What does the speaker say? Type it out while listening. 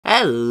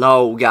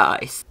Hello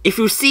guys! If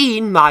you've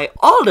seen my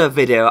older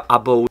video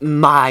about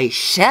my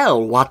shell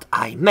what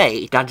I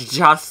made that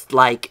just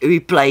like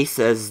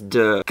replaces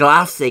the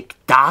classic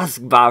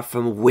taskbar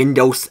from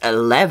Windows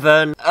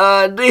 11,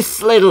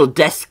 this little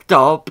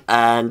desktop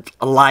and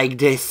like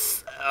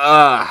this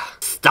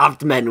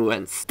start menu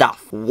and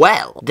stuff,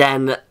 well,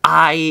 then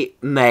I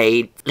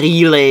made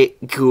really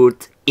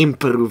good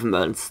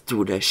improvements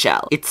to the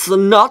shell. It's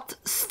not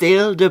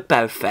still the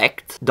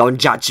perfect, don't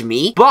judge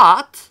me,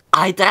 but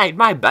I tried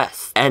my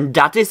best, and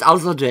that is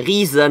also the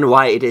reason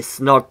why it is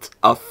not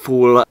a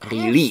full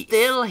release.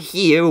 Still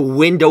here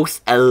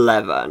Windows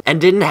 11 and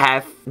didn't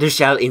have the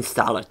shell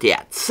installed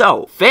yet.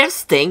 So,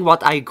 first thing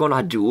what I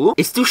gonna do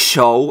is to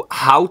show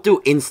how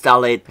to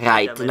install it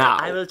right now.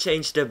 I will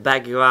change the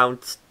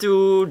background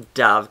to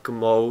dark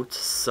mode,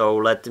 so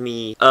let's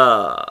see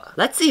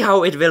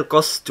how it will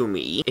cost to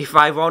me if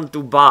I want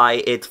to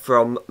buy it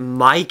from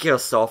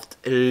Microsoft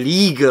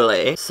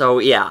legally. So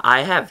yeah,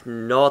 I have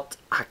not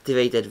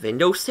activated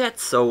Windows yet,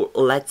 so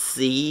let's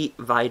see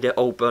why they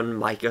open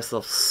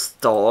Microsoft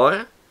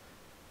Store.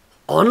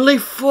 Only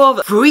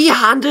for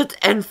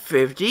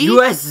 350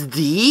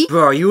 USD?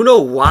 Bro, you know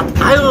what?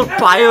 I will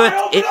pirate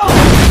it.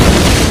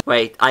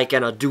 Wait, I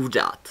cannot do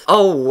that.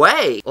 Oh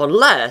wait,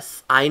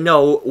 unless I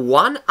know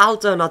one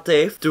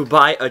alternative to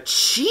buy a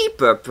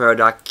cheaper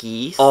product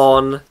keys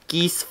on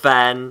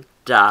KeysFan.com.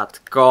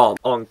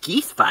 On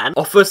KeysFan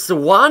offers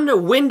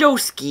one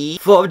Windows key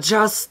for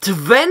just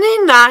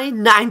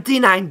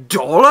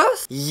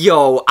 $29.99?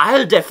 Yo,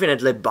 I'll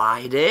definitely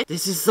buy this.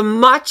 This is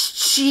much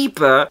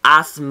cheaper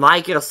as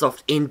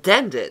Microsoft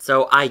intended.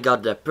 So I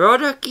got the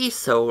product key,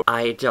 so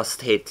I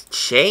just hit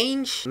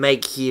change,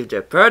 make here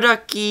the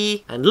product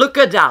key, and look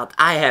at that,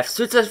 I have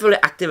successfully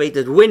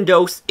activated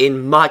Windows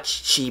in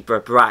much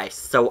cheaper price.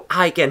 So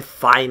I can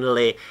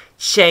finally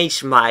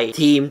change my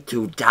theme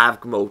to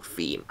dark mode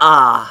theme.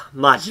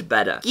 Much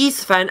better.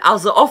 KeysFan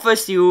also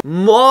offers you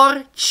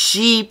more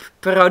cheap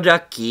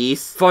product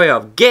keys for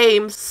your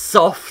games,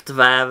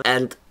 software,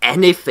 and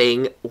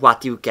anything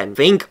what you can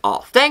think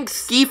of.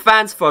 Thanks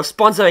KeysFans for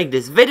sponsoring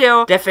this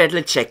video.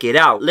 Definitely check it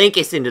out. Link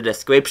is in the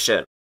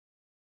description.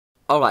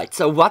 Alright,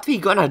 so what we're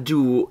gonna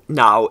do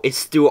now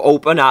is to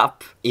open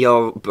up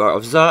your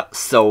browser.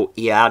 So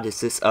yeah,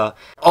 this is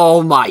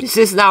this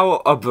is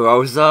now a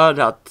browser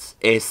that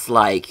is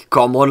like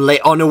commonly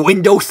on a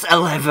Windows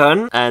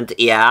 11. And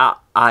yeah,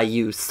 I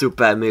use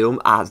Supermium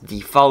as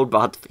default,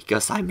 but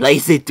because I'm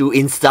lazy to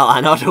install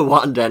another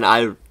one, then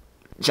I'll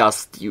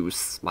just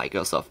use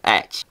Microsoft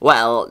Edge.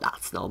 Well,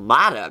 that's no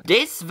matter.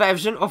 This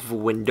version of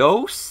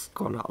Windows,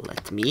 gonna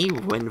let me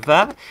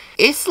WinVer,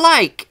 is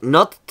like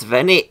not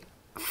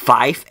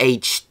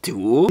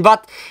 25H2,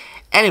 but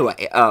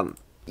anyway,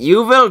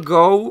 you will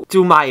go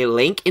to my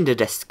link in the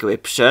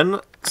description,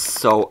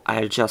 so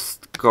I'll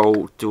just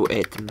go to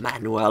it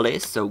manually.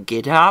 So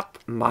GitHub,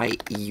 my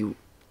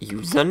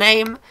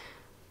username,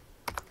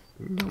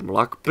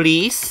 numlock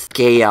please,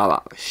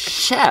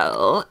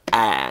 KrrShell,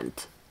 and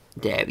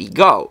there we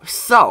go.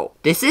 So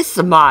this is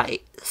my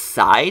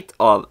site,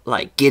 or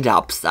like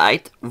GitHub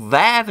site,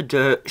 where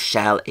the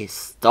shell is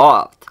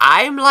stored.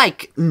 I'm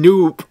like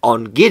noob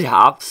on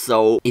GitHub,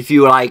 so if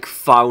you like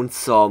found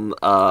some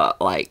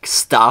like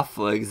stuff,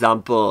 for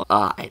example,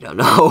 I don't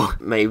know,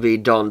 maybe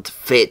don't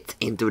fit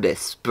into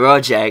this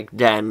project,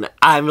 then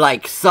I'm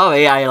like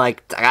sorry, I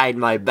like tried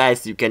my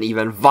best. You can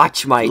even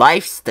watch my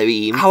live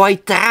stream how I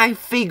try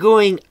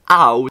figuring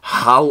out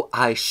how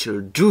I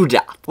should do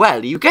that.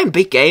 Well, you can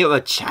become a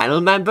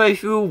channel member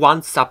if you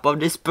want support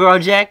this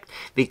project,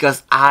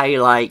 because I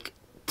like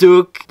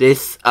took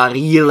this a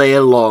really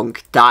long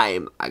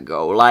time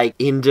ago. Like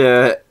in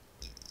the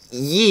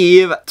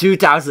year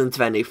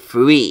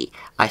 2023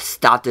 I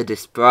started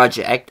this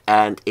project,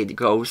 and it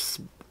goes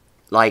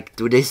like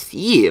to this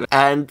year,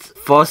 and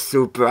for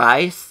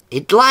surprise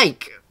it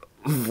like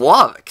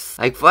works.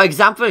 Like for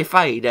example, if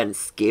I then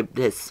skip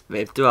this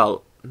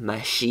virtual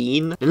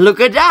machine, look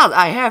at that,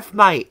 I have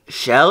my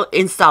shell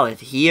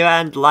installed here,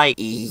 and like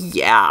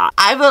yeah,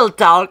 I will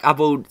talk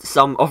about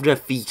some of the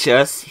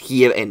features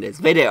here in this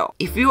video.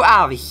 If you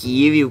are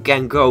here, you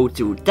can go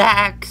to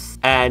tags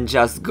and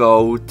just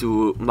go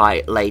to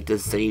my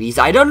latest release.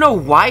 I don't know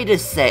why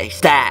this says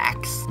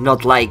tags,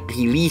 not like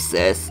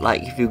releases.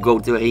 Like if you go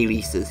to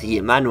releases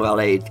here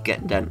manually, it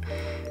can then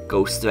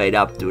go straight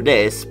up to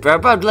this.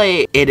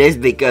 Probably it is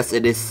because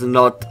it is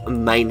not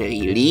main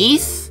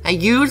release I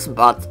use,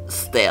 but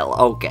still,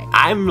 okay.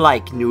 I'm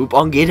like noob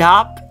on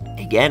GitHub.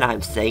 Again,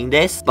 I'm saying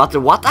this, but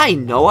what I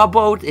know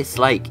about is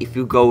like if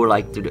you go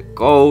like to the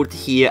code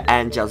here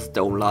and just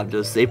download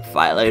the zip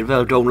file, it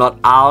will download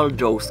all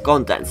those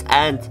contents,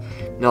 and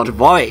not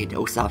worry,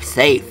 those are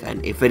safe,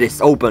 and if it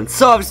is open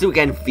source you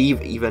can view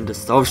even the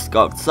source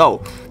code.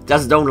 So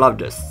just download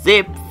the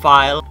zip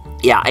file.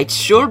 Yeah, it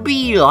should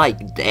be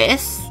like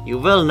this. You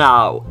will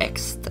now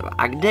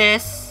extract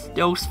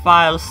those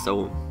files,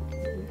 so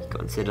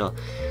consider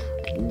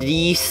like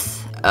these.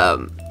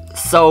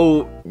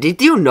 So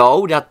did you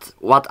know that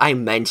what I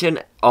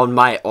mentioned on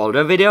my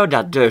older video,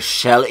 that the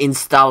shell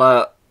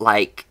installer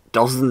like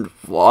doesn't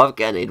work,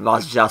 and it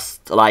was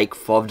just like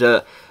for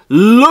the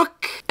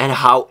look and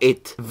how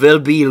it will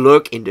be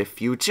look in the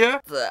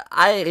future.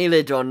 I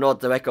really do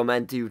not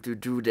recommend you to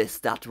do this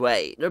that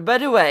way. The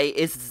better way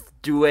is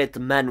do it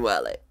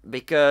manually,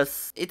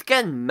 because it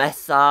can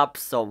mess up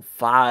some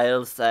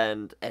files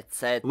and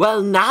etc.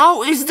 Well,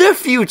 now is the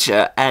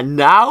future, and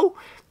now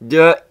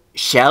the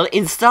shell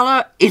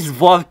installer is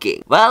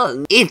working.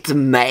 Well, it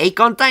may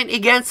contain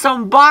again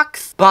some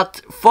bugs,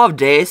 but for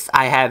this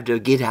I have the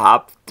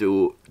GitHub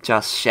to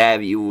just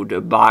share you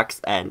the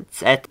bugs and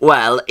set.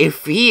 Well,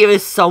 if here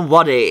is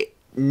somebody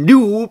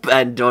noob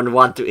and don't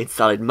want to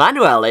install it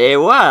manually,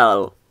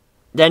 well,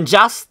 then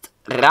just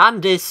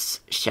run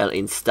this shell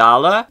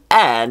installer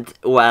and,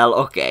 well,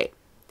 okay.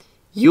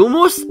 You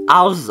must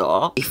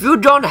also, if you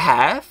don't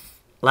have,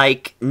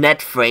 like,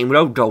 net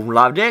framework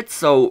downloaded,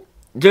 so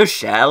the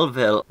shell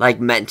will, like,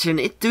 mention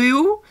it to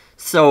you,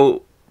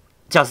 so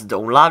just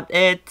download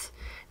it.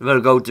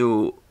 We'll go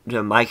to the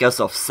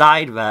Microsoft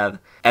site where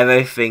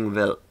everything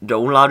will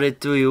download it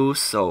to you,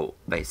 so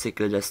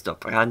basically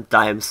desktop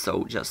runtime,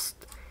 so just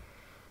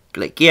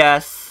click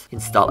yes,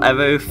 install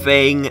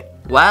everything.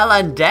 Well,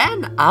 and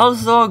then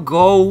also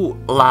go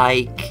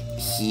like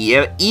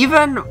here,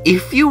 even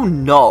if you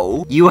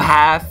know you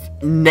have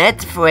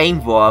Net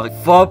Framework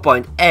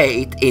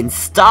 4.8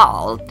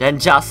 installed, then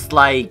just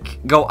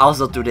like go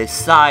also to this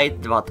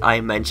site what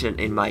I mentioned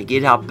in my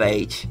GitHub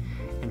page,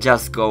 and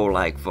just go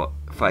like for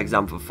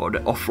example for the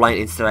offline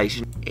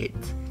installation, it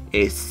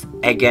is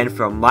again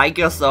from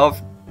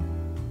Microsoft.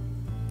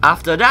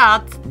 After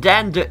that,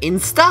 then the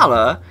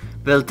installer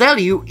will tell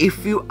you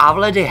if you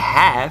already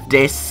have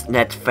this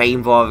Net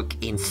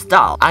Framework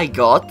installed. I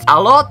got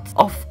a lot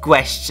of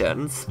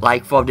questions,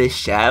 like for this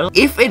shell,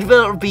 if it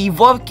will be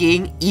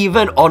working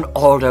even on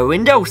older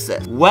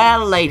Windowses.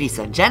 Well, ladies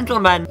and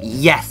gentlemen,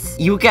 yes,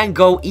 you can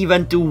go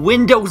even to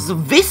Windows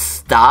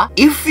Vista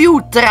if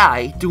you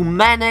try to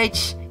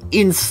manage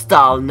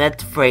install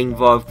Net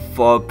Framework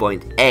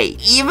 4.8.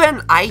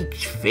 Even, I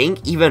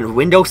think, even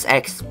Windows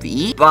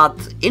XP, but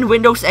in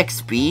Windows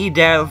XP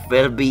there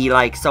will be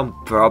like some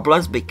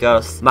problems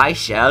because my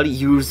shell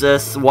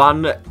uses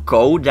one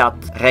code that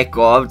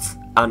records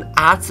an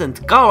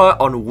accent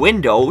color on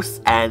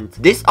Windows, and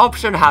this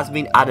option has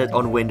been added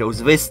on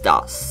Windows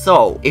Vista.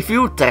 So if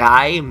you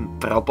try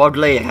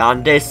properly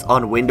run this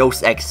on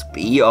Windows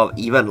XP or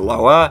even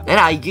lower, then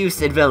I guess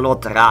it will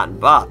not run.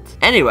 But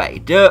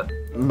anyway, the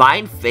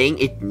main thing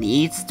it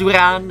needs to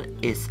run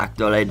is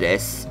actually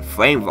this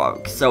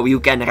framework, so you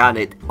can run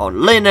it on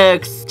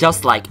Linux,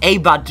 just like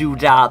ABA do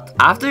that.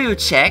 After you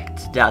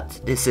checked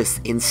that this is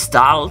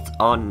installed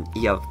on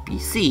your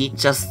PC,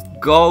 just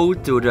go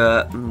to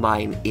the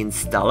main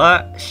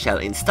installer, shell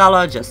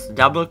installer, just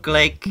double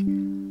click.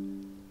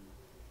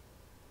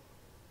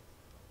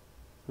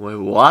 Wait,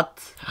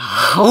 what?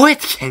 How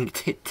it can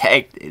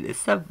detect it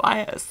is a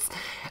virus.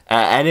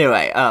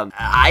 Anyway,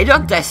 I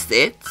don't test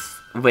it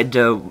with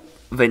the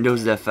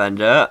Windows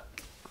Defender.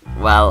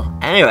 Well,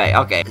 anyway,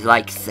 okay.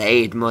 Like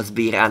say it must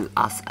be run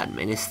as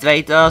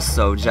administrator,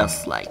 so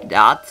just like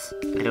that.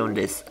 Run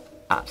this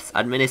as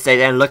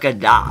administrator, and look at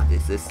that.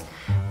 This is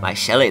my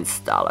shell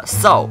installer.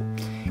 So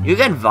you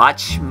can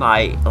watch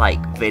my like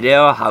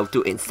video how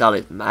to install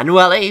it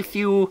manually if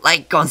you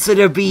like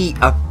consider be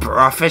a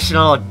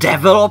professional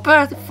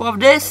developer for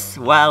this.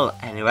 Well,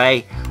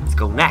 anyway, let's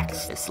go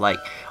next. It's like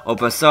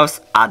open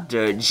source at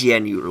the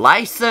GNU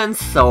license,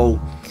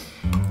 so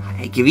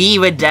I agree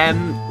with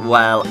them.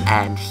 Well,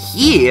 and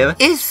here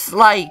is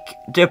like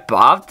the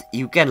part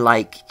you can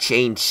like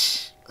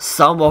change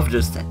some of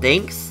the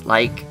settings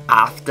like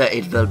after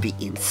it will be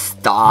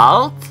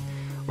installed.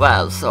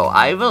 Well, so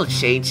I will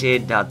change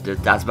it that the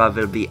taskbar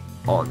will be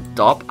on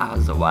top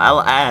as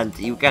well, and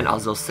you can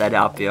also set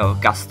up your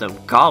custom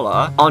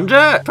color. On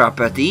the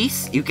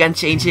properties, you can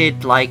change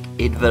it like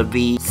it will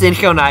be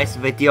synchronized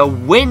with your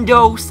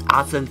Windows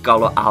accent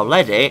color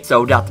already.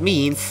 So that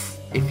means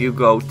if you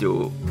go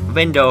to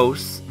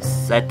Windows,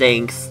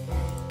 settings,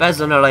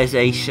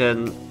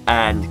 personalization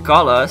and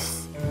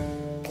colors,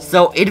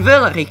 so it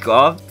will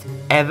record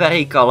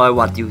every color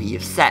what you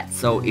here set.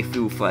 So if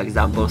you for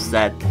example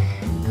set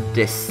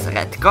this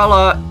red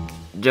color,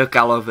 the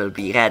color will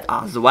be red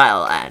as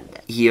well, and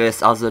here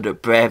is also the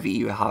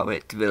preview how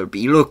it will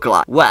be look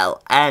like.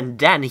 Well, and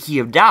then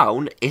here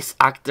down is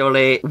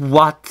actually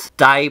what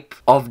type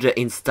of the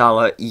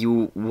installer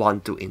you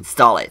want to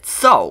install it.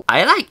 So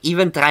I like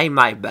even try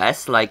my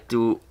best like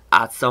to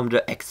add some of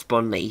the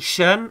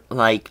explanation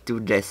like to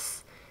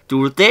this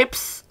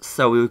tooltips,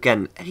 so you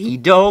can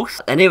read those.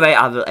 Anyway,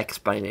 I will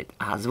explain it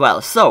as well.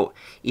 So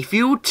if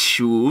you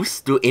choose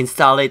to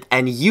install it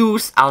and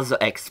use also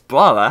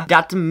Explorer,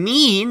 that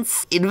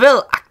means it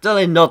will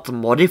actually not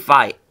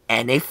modify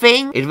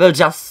anything. It will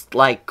just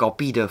like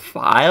copy the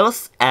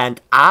files, and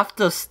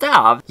after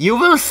stuff you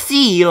will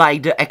see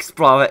like the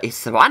Explorer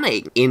is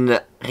running in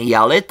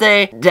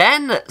reality.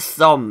 Then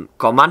some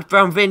command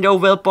prompt window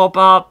will pop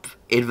up,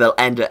 it will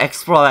end the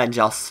Explorer and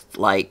just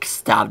like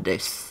start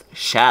this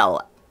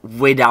shell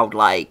without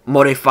like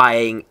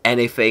modifying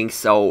anything.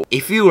 So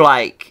if you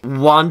like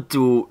want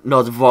to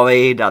not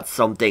worry that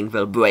something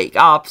will break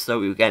up,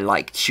 so you can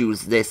like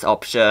choose this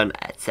option,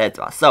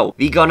 etc. So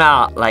we're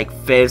gonna like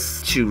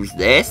first choose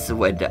this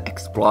with the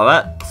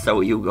Explorer,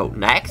 so you go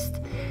next.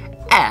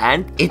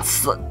 And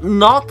it's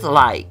not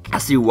like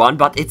as you want,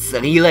 but it's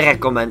really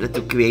recommended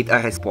to create a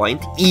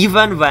response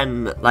even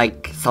when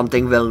like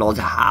something will not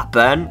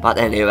happen. But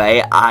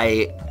anyway,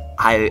 I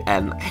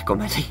am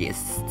recommending it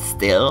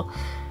still.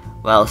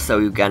 Well, so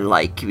you can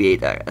like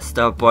create a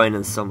restore point,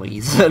 and some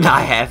reason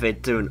I have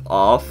it turned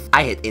off.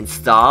 I hit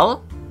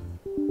install.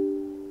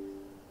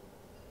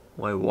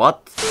 Wait,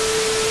 what?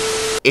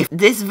 If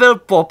this will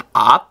pop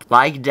up,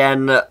 like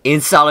then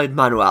install it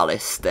manually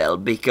still,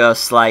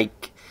 because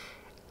like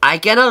I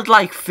cannot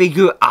like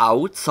figure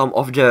out some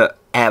of the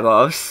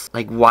errors.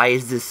 Like why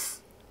is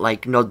this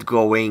like not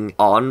going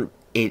on?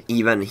 It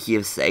even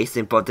here says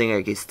importing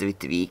registry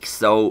tweaks.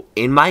 So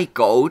in my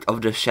code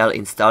of the shell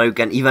installer, you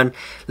can even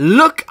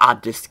look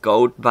at this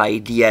code by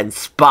the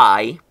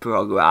spy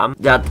program,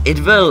 that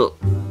it will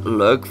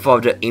look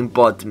for the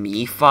import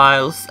me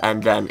files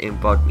and then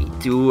import me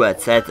too,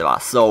 etc.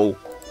 So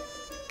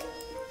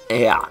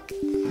yeah,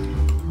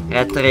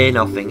 retry,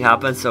 nothing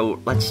happened. So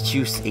let's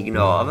choose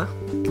ignore.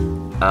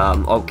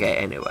 Okay,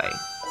 anyway.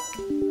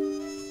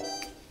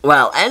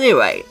 Well,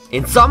 anyway,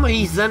 in some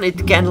reason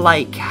it can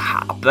like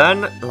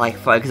happen, like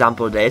for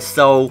example this,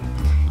 so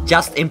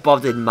just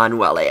import it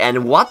manually.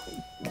 And what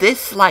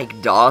this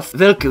like does,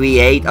 will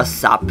create a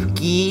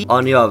subkey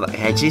on your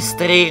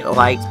registry,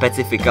 like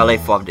specifically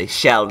for the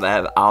shell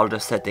where all the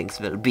settings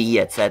will be,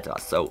 etc.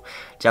 So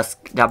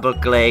just double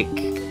click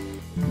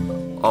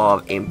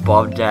or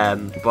import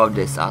them, import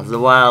this as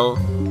well.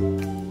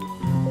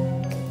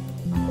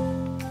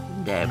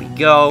 There we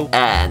go.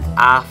 And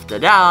after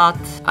that,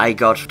 I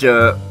got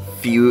the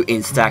few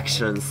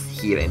instructions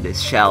here in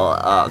this shell.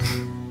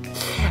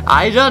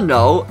 I don't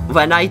know,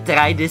 when I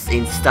tried this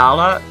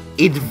installer,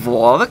 it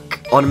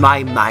worked on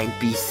my main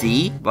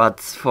PC,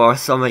 but for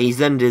some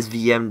reason this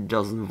VM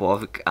doesn't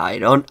work. I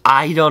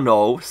don't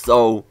know.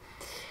 So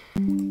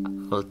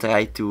I'll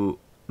try to.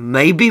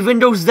 Maybe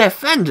Windows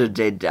Defender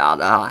did that.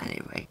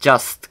 Anyway,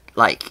 just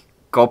like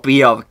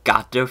copy or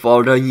cut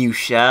for the new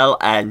shell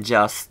and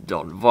just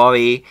don't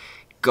worry.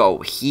 Go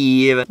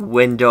here,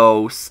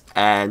 Windows,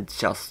 and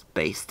just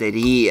paste it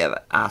here.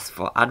 As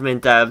for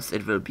admin tabs,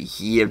 it will be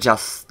here,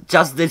 just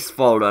this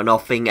folder,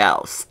 nothing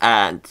else.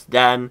 And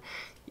then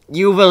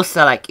you will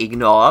select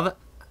ignore,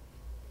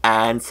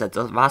 and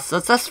setup was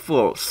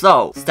successful.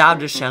 So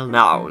start the shell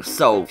now.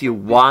 So if you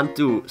want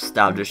to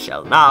start the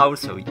shell now,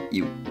 so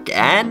you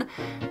can,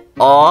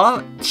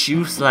 or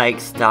choose like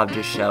start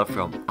the shell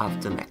from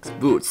after next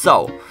boot.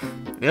 So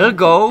we'll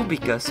go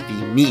because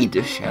we need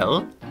the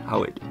shell,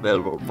 how it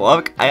will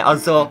work. I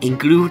also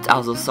include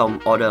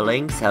some other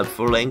links,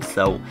 helpful links.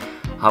 So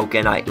how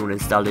can I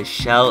uninstall this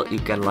shell? You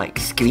can like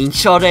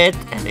screenshot it,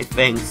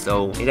 anything.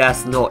 So it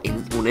has no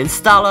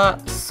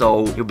uninstaller,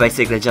 so you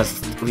basically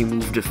just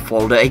remove the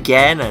folder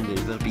again and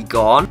it will be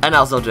gone. And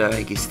also the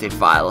registry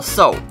file.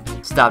 So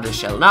start the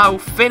shell now,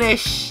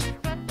 finish,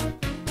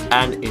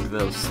 and it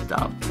will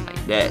start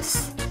like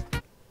this.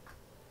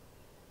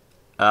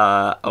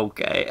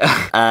 Okay.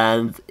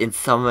 And in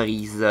some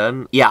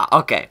reason, yeah,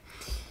 okay.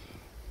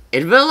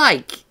 It will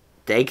like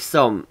take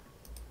some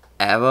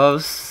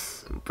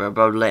errors.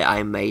 Probably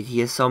I made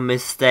here some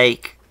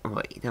mistake.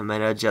 Wait a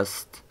minute,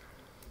 just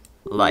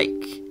like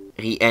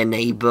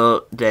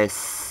re-enable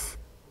this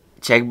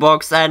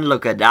checkbox and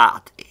look at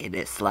that. It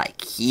is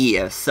like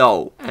here,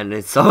 so, and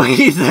in some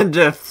reason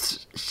the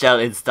shell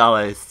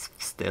installer is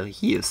still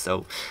here,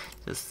 so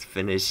just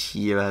finish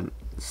here and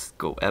just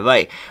go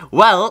away.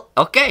 Well,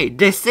 okay,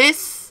 this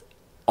is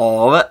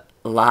all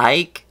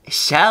like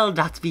shell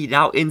that we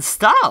now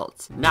installed.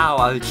 Now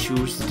I'll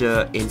choose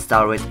the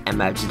install with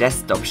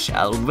EmergeDesktop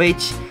shell,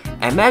 which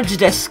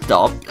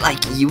EmergeDesktop, like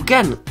you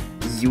can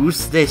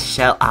use this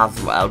shell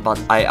as well,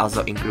 but I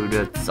also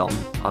included some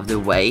of the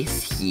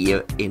ways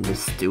here in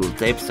this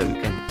tooltip so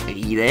you can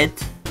read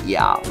it.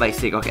 Yeah,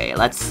 basic. Okay,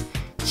 let's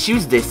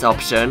choose this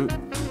option.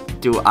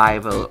 I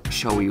will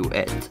show you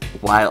it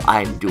while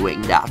I'm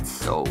doing that.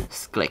 So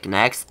just click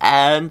next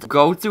and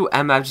go to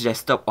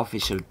EmergeDesktop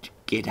official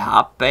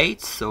GitHub page.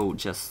 So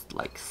just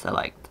like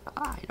select,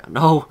 I don't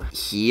know,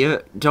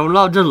 here,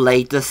 download the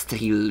latest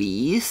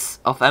release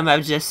of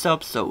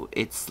EmergeDesktop. So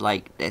it's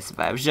like this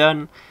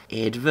version.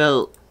 It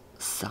will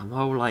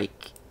somehow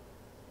like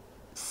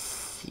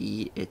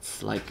see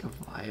it's like a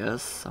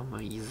virus some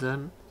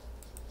reason.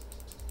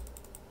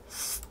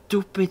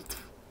 Stupid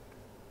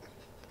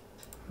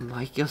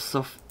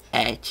Microsoft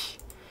Edge.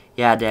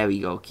 Yeah, there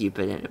we go, keep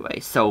it anyway.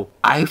 So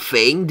I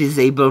think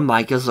disable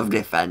Microsoft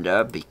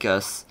Defender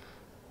because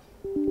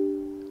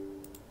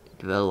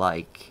it will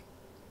like,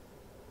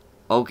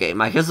 okay,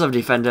 Microsoft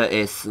Defender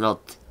is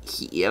not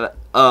here.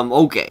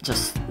 Okay,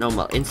 just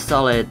normal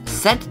install it.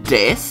 Set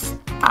this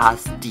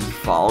as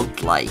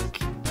default, like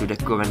to the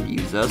current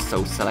user,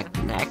 so select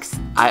next.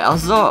 I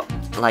also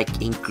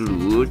like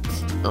include,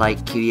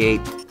 like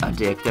create a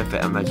directory for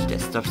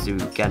EmergeDesktop, so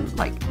you can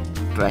like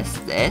press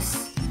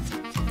this,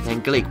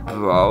 then click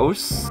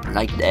browse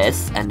like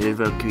this, and it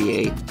will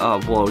create a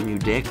whole new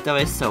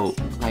directory, so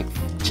like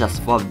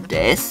just for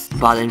this.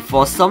 But then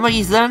for some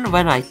reason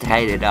when I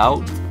tried it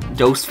out,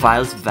 those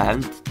files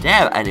weren't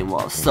there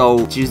anymore.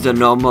 So choose the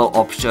normal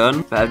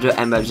option where the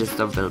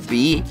EmergeDesktop will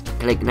be,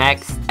 click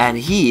next, and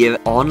here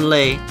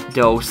only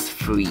those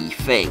three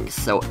things.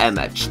 So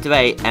Emerge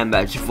Tray,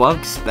 Emerge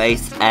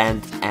Workspace,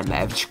 and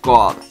Emerge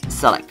Core.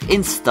 Select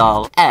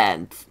install,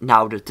 and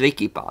now the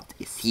tricky part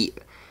is here.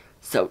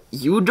 So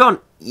you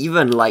don't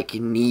even like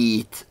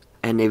need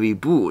any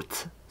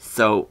reboot.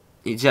 So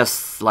you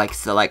just like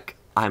select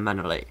I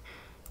manually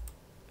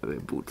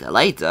reboot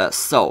later.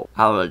 So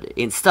I will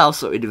install,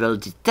 so it will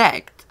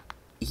detect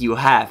you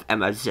have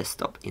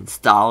EmergeDesktop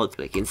installed.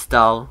 Click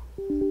install.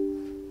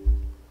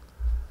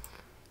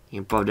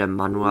 Import them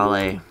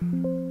manually.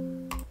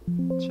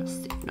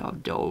 Just ignore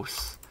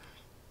those.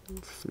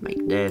 Let's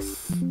make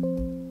this.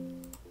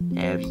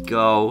 There we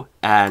go.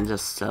 And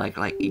just select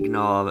like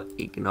ignore.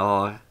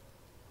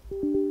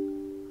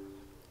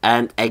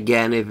 And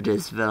again, if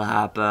this will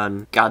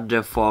happen, cut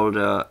the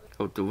folder,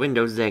 go to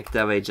Windows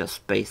directory,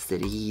 just paste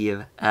it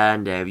here,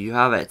 and there you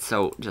have it.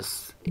 So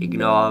just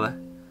ignore,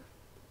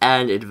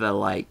 and it will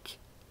like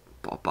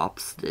pop up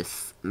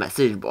this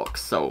message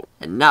box. So,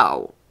 and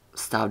now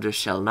start the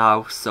shell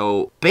now.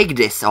 So pick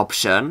this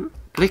option,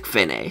 click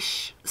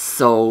finish.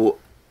 So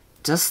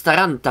just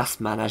run task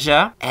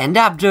manager, end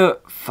up the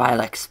file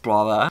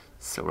explorer.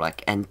 So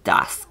like end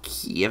task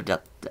here,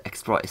 that the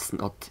explorer is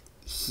not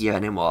here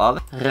anymore.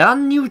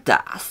 Run new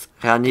task,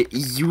 run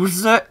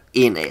user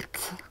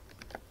init.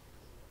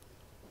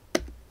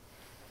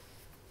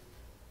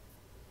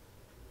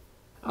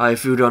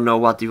 If you don't know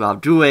what you are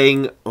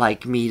doing,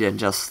 like me, then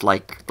just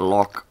like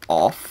log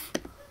off,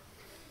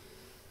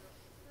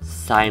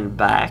 sign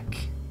back,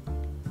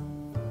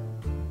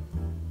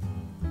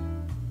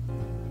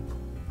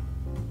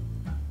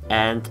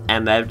 and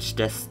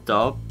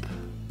EmergeDesktop.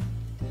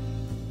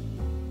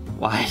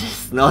 Why it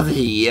is not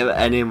here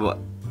anymore?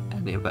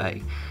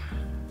 Anyway,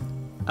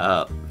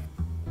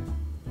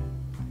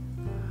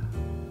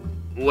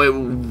 wait,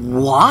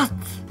 what?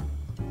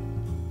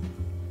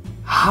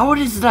 How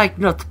is like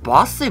not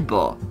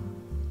possible?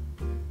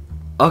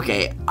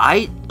 Okay,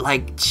 I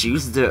like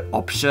choose the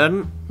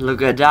option.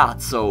 Look at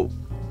that. So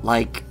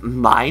like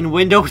mine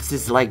Windows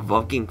is like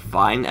working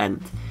fine,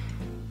 and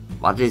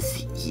what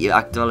is here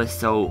actually?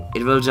 So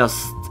it will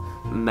just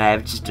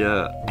merge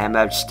the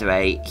Emerge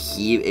tray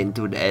here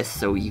into this,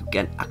 so you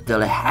can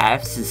actually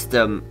have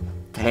system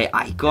tray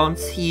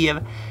icons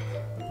here.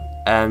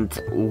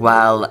 And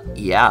well,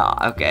 yeah,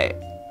 okay.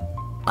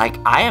 Like,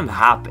 I am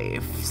happy.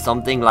 If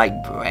something like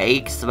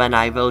breaks when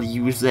I will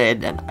use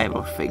it, then I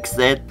will fix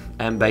it.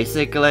 And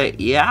basically,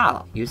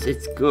 yeah, use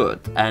it's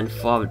good. And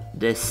for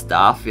this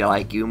stuff,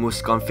 you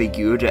must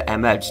configure the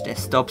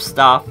EmergeDesktop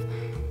stuff.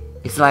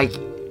 It's like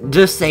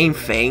the same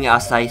thing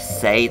as I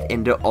said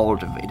in the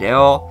old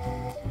video.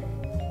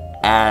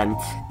 And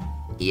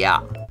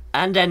yeah.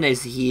 And then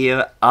is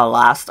here a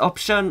last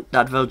option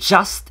that will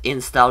just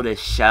install the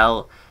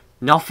shell.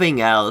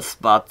 Nothing else,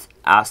 but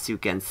as you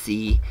can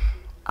see,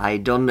 I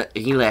don't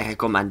really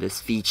recommend this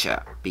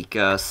feature,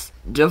 because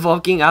the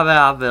working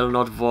area will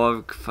not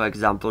work. For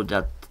example,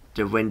 that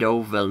the window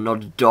will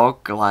not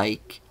dock,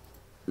 like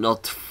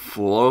not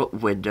full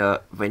with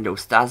the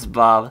Windows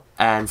taskbar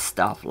and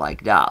stuff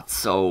like that.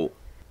 So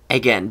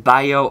again,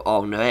 by your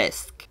own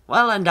risk.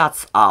 Well, and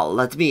that's all.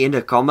 Let me in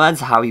the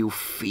comments how you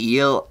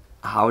feel,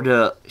 how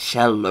the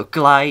shell look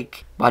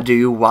like, what do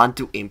you want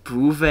to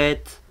improve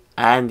it,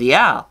 and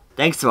yeah,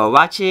 thanks for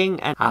watching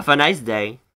and have a nice day.